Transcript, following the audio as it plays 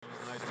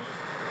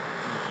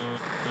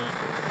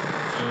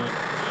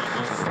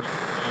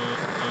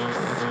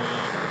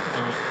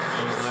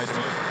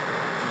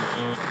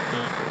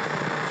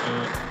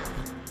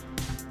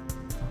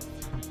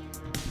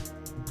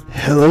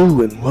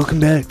Hello and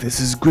welcome back. This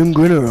is Grim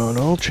Grinner on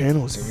all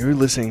channels, and you're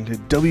listening to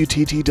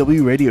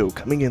WTTW Radio,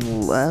 coming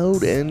in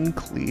loud and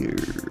clear.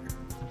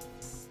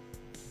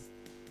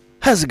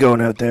 How's it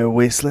going out there,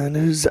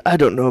 Wastelanders? I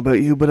don't know about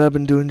you, but I've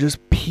been doing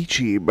just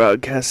peachy,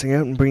 broadcasting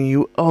out and bringing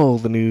you all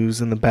the news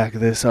in the back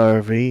of this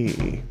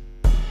RV.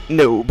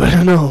 No, but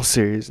in all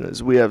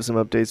seriousness, we have some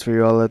updates for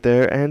you all out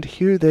there, and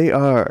here they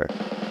are.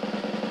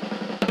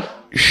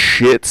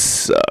 Shit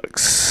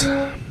sucks.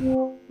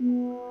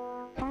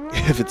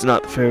 If it's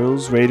not the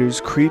Ferals,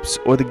 Raiders, Creeps,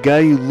 or the guy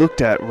you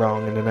looked at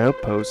wrong in an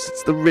outpost,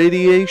 it's the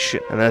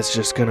radiation. And that's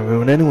just gonna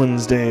ruin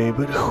anyone's day,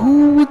 but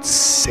who would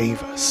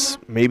save us?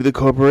 Maybe the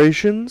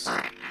corporations?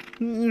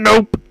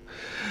 Nope!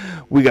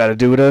 We gotta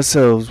do it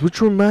ourselves,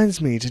 which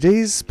reminds me,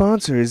 today's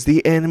sponsor is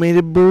the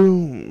Animated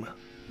Broom.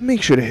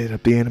 Make sure to hit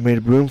up the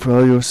Animated Broom for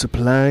all your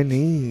supply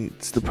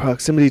needs. The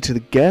proximity to the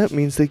Gap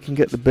means they can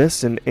get the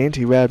best in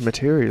anti-rad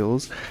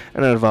materials,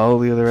 and out of all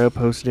the other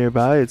outposts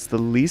nearby, it's the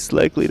least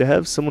likely to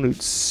have someone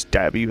who'd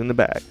stab you in the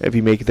back. If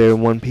you make it there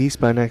in one piece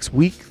by next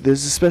week,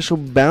 there's a special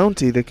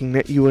bounty that can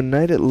net you a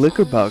night at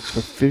Liquor Box for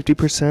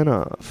 50%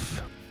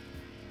 off.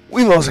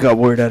 We've also got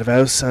word out of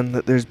House Sun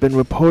that there's been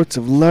reports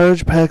of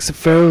large packs of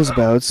ferals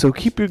about, so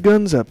keep your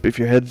guns up if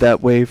you're headed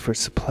that way for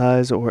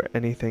supplies or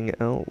anything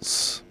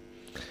else.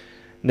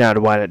 Now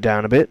to wind it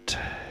down a bit,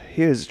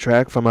 here's a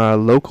track from our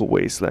local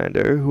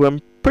Wastelander, who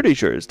I'm pretty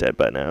sure is dead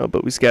by now,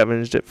 but we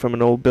scavenged it from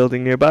an old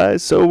building nearby,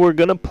 so we're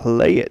gonna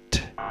play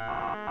it.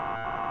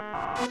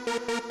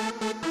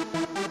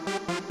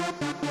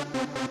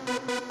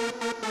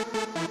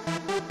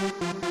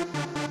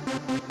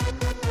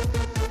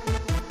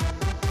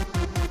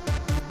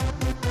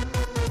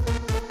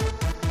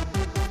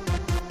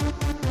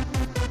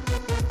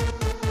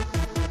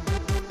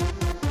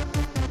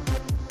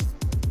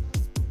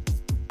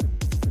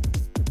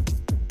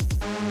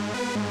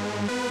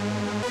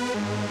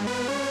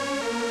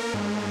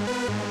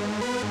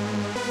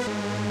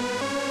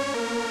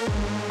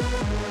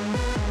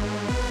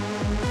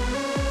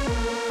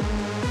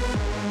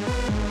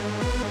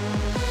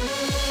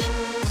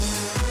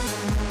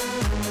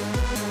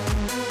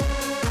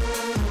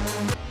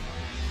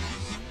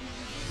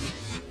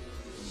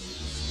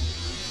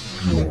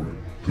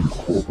 The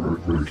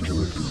corporate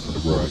regulated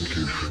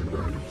eradication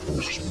and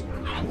enforcement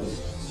control.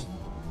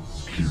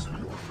 Keep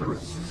your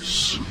families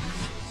safe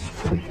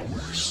from the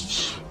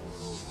wastes.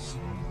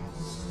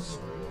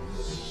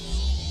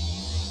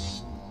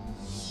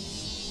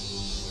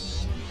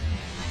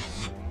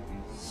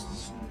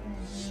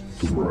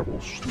 The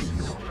rebels do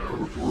not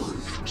have your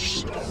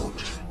interests at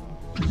heart.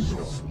 Do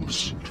not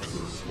listen to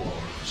their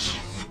lies.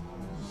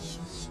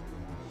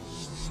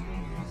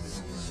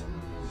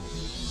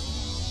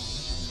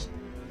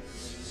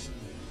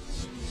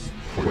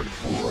 Fight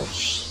for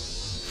us.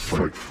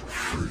 Fight for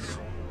freedom.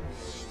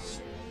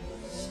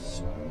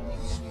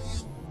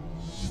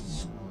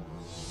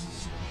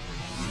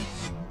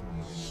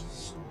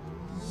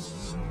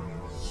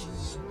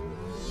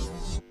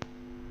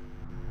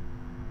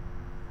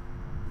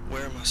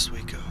 Where must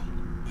we go,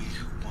 we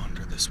who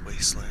wander this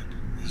wasteland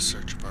in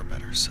search of our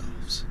better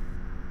selves?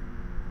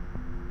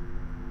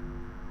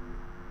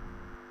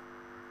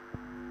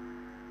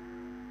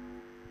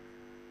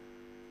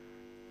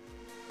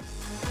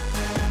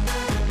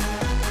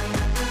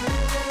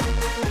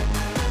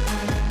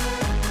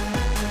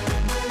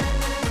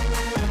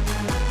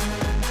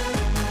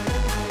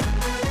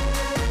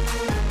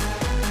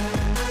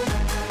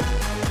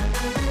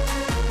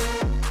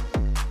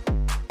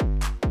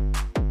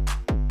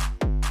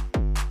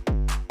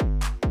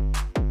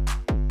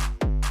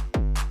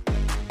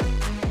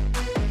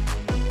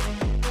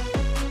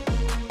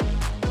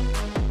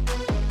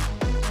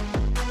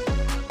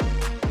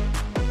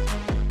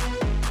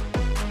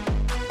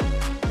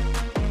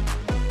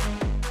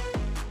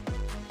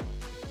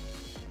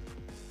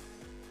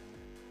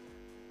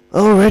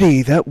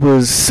 Alrighty, that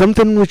was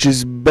something which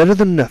is better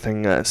than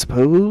nothing, I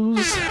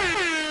suppose.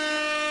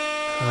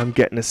 I'm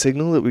getting a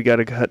signal that we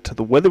gotta cut to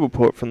the weather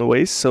report from the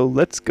waste, so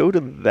let's go to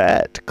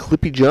that.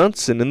 Clippy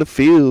Johnson in the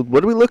field.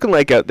 What are we looking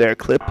like out there,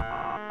 Clip?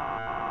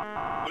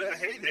 Well,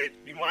 hey there,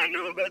 you want to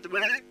know about the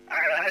weather?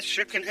 I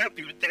sure can help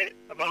you with that.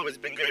 I've always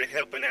been good at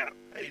helping out.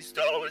 I used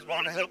to always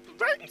want to help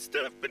with writing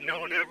stuff, but no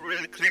one ever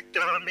really clicked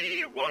on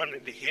me or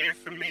wanted to hear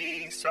from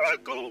me, so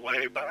I'd go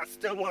away, but I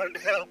still wanted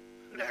to help.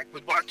 Like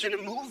with watching a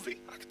movie.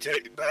 I could tell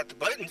you about the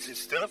buttons and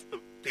stuff, but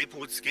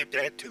people would skip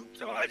that too.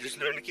 So I just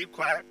learned to keep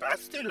quiet, but I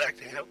still like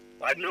to help.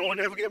 Why'd no one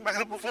ever get my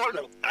help before,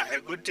 though? I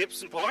had good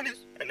tips and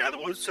pointers, and now the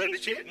world's turned to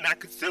shit, and I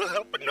could still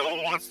help, but no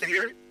one wants to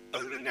hear it.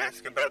 Other than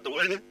asking about the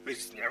weather, which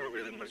is never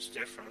really much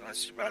different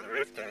unless you buy the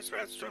rift dance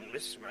right storm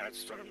this, right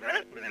storm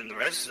that, but then the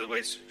rest of the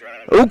waste is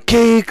dry.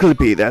 Okay,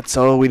 Clippy, that's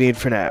all we need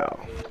for now.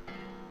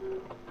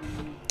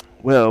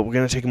 Well, we're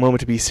gonna take a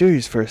moment to be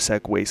serious for a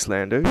sec,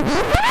 Wastelanders.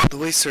 The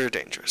wastes are a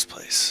dangerous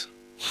place.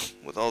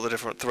 with all the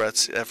different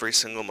threats every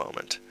single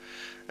moment.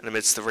 And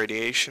amidst the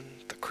radiation,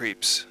 the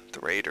creeps, the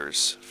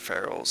raiders,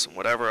 ferals, and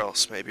whatever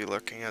else may be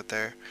lurking out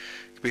there,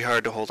 it can be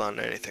hard to hold on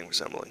to anything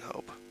resembling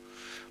hope.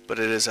 But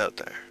it is out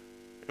there.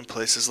 In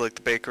places like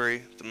the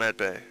bakery, the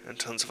medbay, and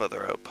tons of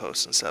other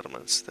outposts and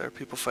settlements, there are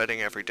people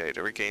fighting every day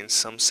to regain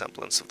some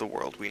semblance of the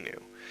world we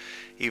knew,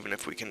 even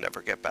if we can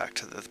never get back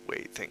to the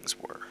way things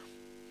were.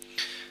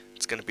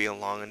 It's going to be a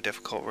long and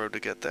difficult road to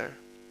get there,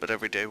 but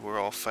every day we're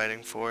all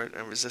fighting for it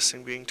and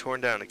resisting being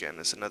torn down again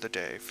is another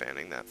day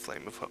fanning that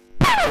flame of hope.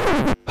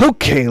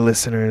 Okay,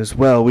 listeners,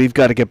 well, we've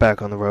got to get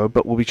back on the road,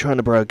 but we'll be trying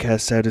to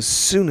broadcast out as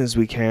soon as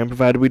we can,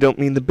 provided we don't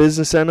mean the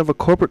business end of a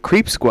corporate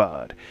creep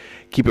squad.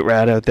 Keep it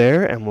rad out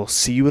there, and we'll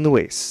see you in the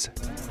wastes.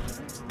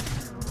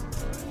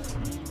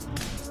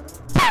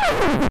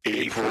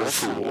 April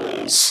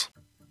Fools.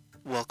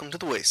 Welcome to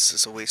The Wastes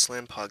is a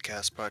Wasteland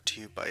podcast brought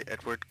to you by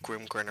Edward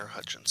Grimgrenner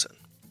Hutchinson.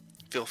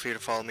 Feel free to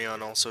follow me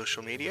on all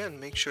social media and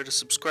make sure to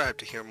subscribe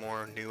to hear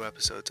more new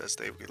episodes as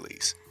they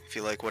release. If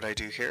you like what I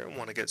do here and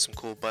want to get some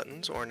cool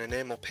buttons or an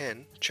enamel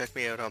pin, check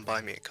me out on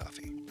Buy Me a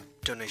Coffee.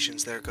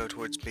 Donations there go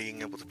towards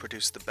being able to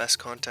produce the best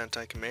content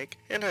I can make,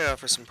 and I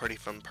offer some pretty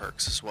fun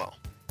perks as well.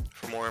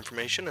 For more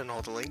information and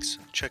all the links,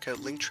 check out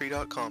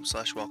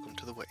linktree.com/welcome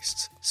to the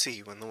wastes. See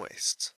you in the wastes.